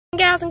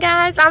Gals and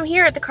guys, I'm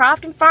here at the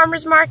Crofton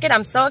Farmers Market.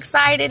 I'm so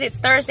excited. It's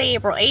Thursday,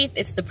 April 8th.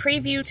 It's the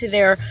preview to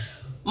their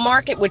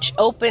market, which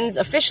opens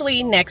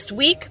officially next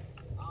week.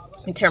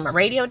 Let me turn my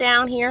radio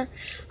down here.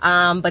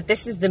 But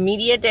this is the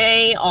media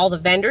day. All the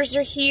vendors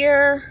are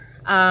here.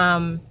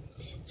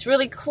 It's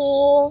really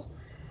cool.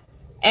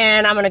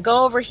 And I'm going to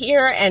go over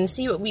here and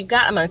see what we've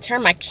got. I'm going to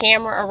turn my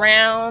camera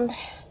around.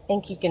 I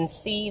think you can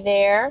see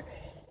there.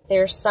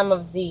 There's some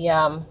of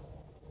the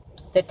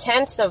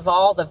tents of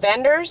all the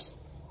vendors.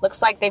 Looks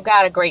like they've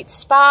got a great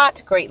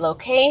spot, great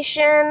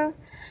location.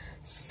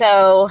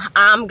 So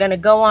I'm going to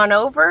go on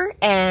over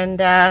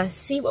and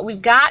see what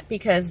we've got,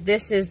 because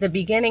this is the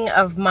beginning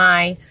of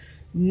my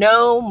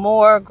no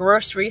more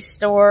grocery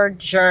store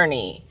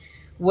journey,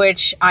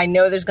 which I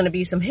know there's going to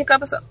be some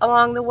hiccups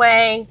along the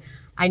way.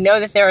 I know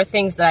that there are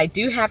things that I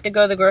do have to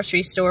go to the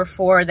grocery store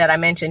for that I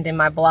mentioned in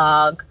my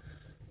blog,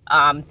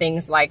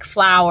 things like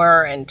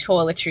flour and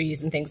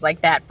toiletries and things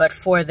like that. But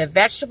for the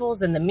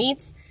vegetables and the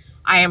meats,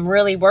 I am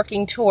really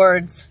working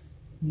towards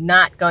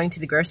not going to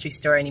the grocery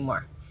store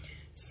anymore.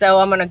 So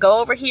I'm going to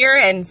go over here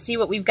and see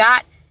what we've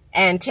got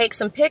and take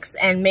some pics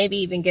and maybe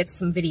even get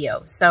some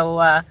video.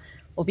 So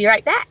we'll be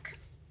right back.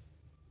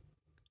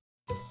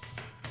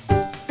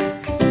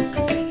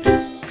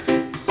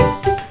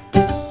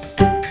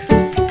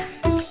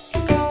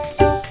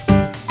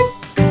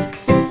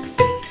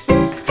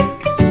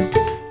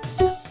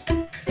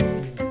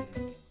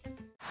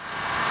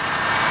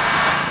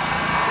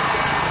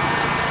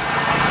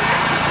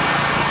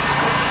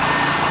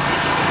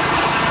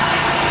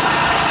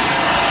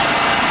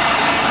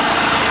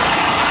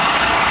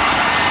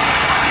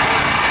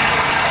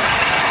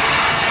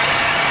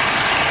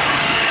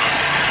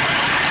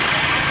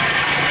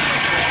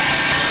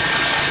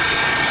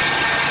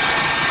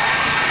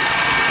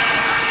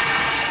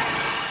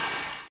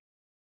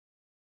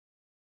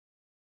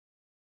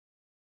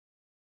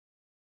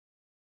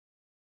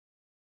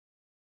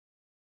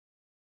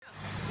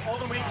 All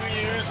the meat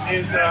we use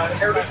is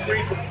heritage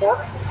breeds of pork.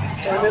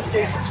 So in this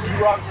case, it's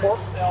Duroc pork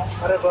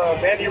out of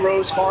Vandy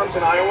Rose Farms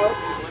in Iowa.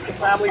 It's a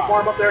family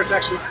farm up there. It's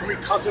actually 3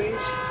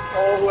 cousins,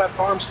 all who have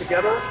farms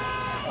together.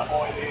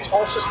 It's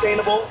all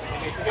sustainable.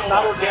 It's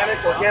not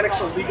organic.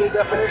 Organic's a legal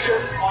definition.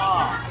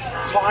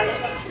 It's fine.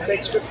 It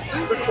makes good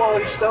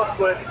quality stuff,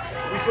 but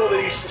we feel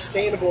that he's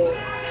sustainable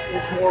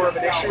is more of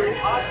an issue.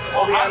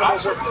 All the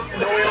animals are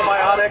no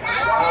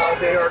antibiotics.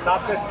 They are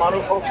not fed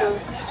monoculture,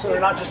 so they're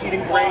not just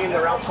eating grain.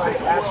 They're outside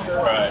pasture,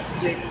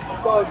 eating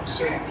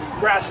bugs and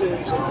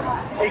grasses and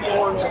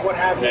acorns and what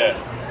have you.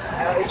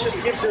 It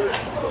just gives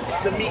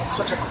the meat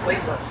such a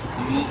flavor.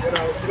 You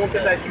know, you don't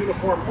get that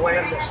uniform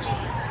blandness to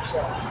it. So,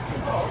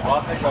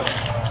 I'll take that.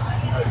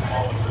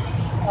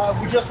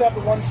 we just have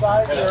the one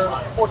size. They're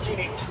 14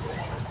 each.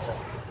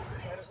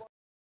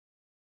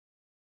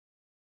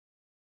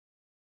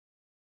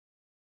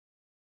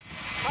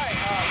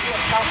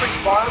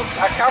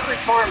 Cow Creek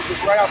Farms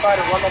is right outside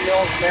of Rundle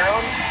Mills,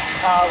 Maryland.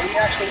 We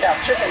actually have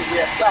chickens, we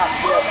have ducks,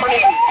 we have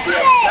honeybees, we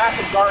have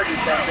massive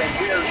gardens down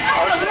there.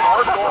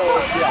 Our goal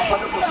is to be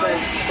 100%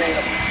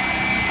 sustainable.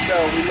 So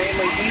we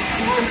mainly eat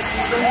season to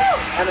season,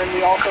 and then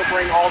we also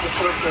bring all the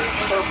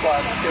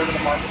surplus here to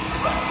the market to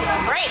sell.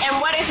 Great. And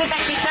what is it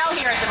that you sell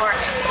here at the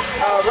market?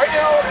 Right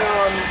now,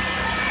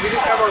 we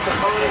just have our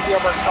component, we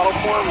have our kettle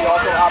corn. We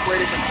also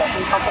operate a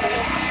concession company.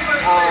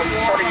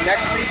 Starting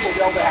next week, we'll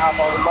be able to have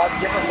our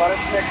different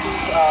lettuce mixes,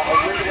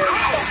 arugula,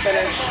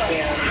 spinach,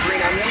 and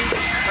green onions.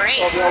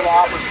 Great. We'll be able to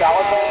offer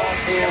salad bowls,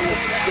 and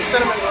the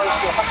cinnamon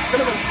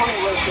honey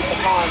roasted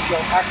pecans go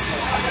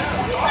excellent.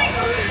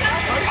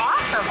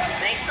 Awesome.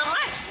 Thanks so much.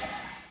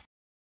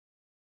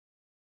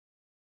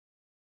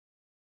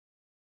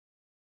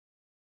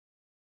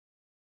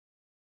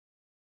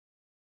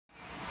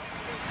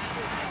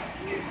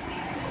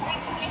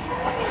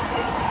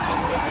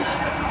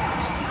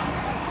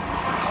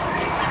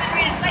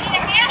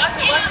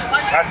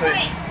 That's it.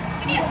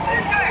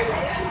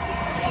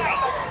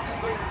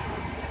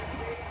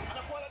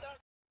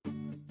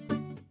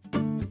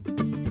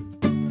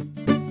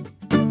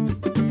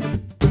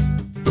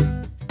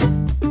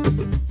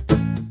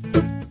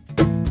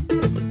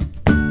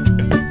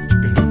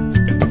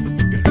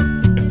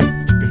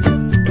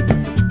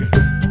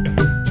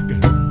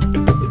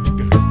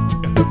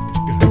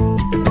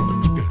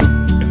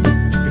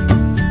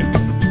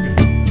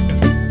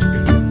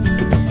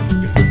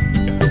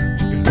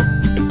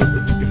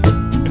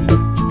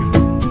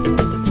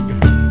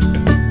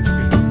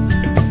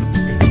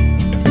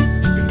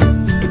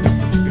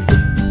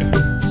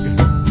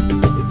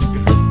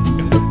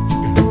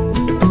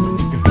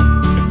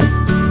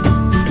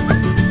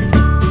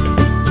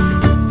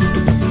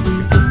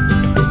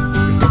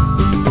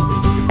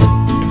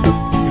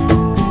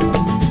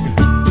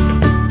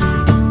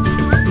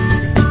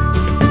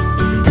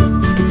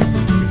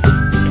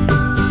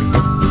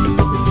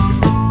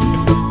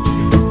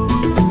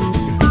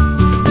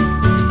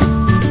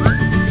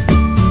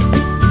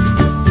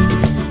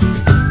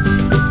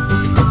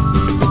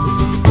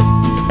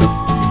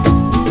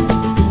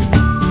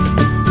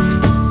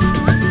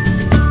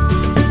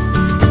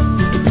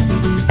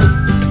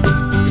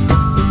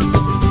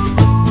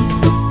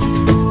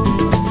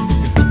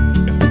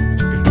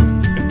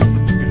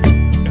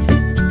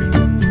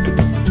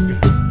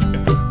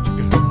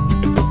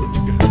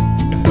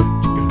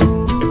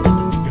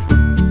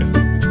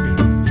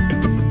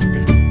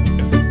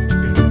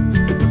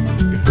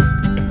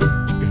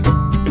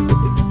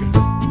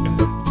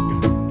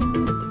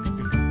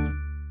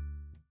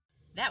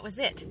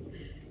 it.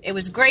 It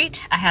was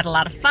great. I had a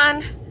lot of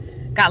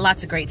fun. Got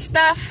lots of great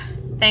stuff.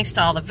 Thanks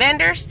to all the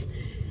vendors.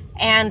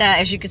 And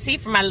as you can see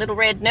from my little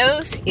red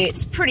nose,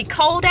 it's pretty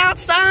cold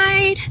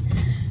outside.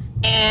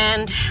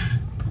 And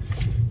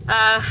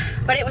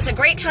but it was a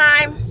great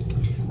time.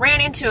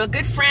 Ran into a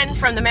good friend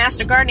from the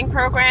Master Gardening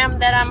Program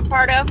that I'm a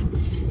part of.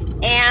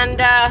 And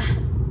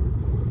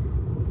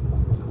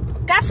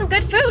got some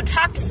good food,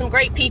 talked to some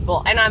great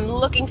people, and I'm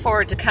looking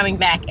forward to coming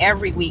back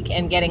every week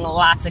and getting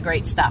lots of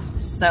great stuff.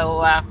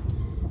 So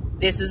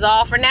this is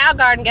all for now,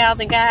 garden gals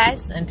and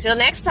guys. Until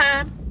next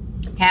time,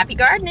 happy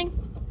gardening.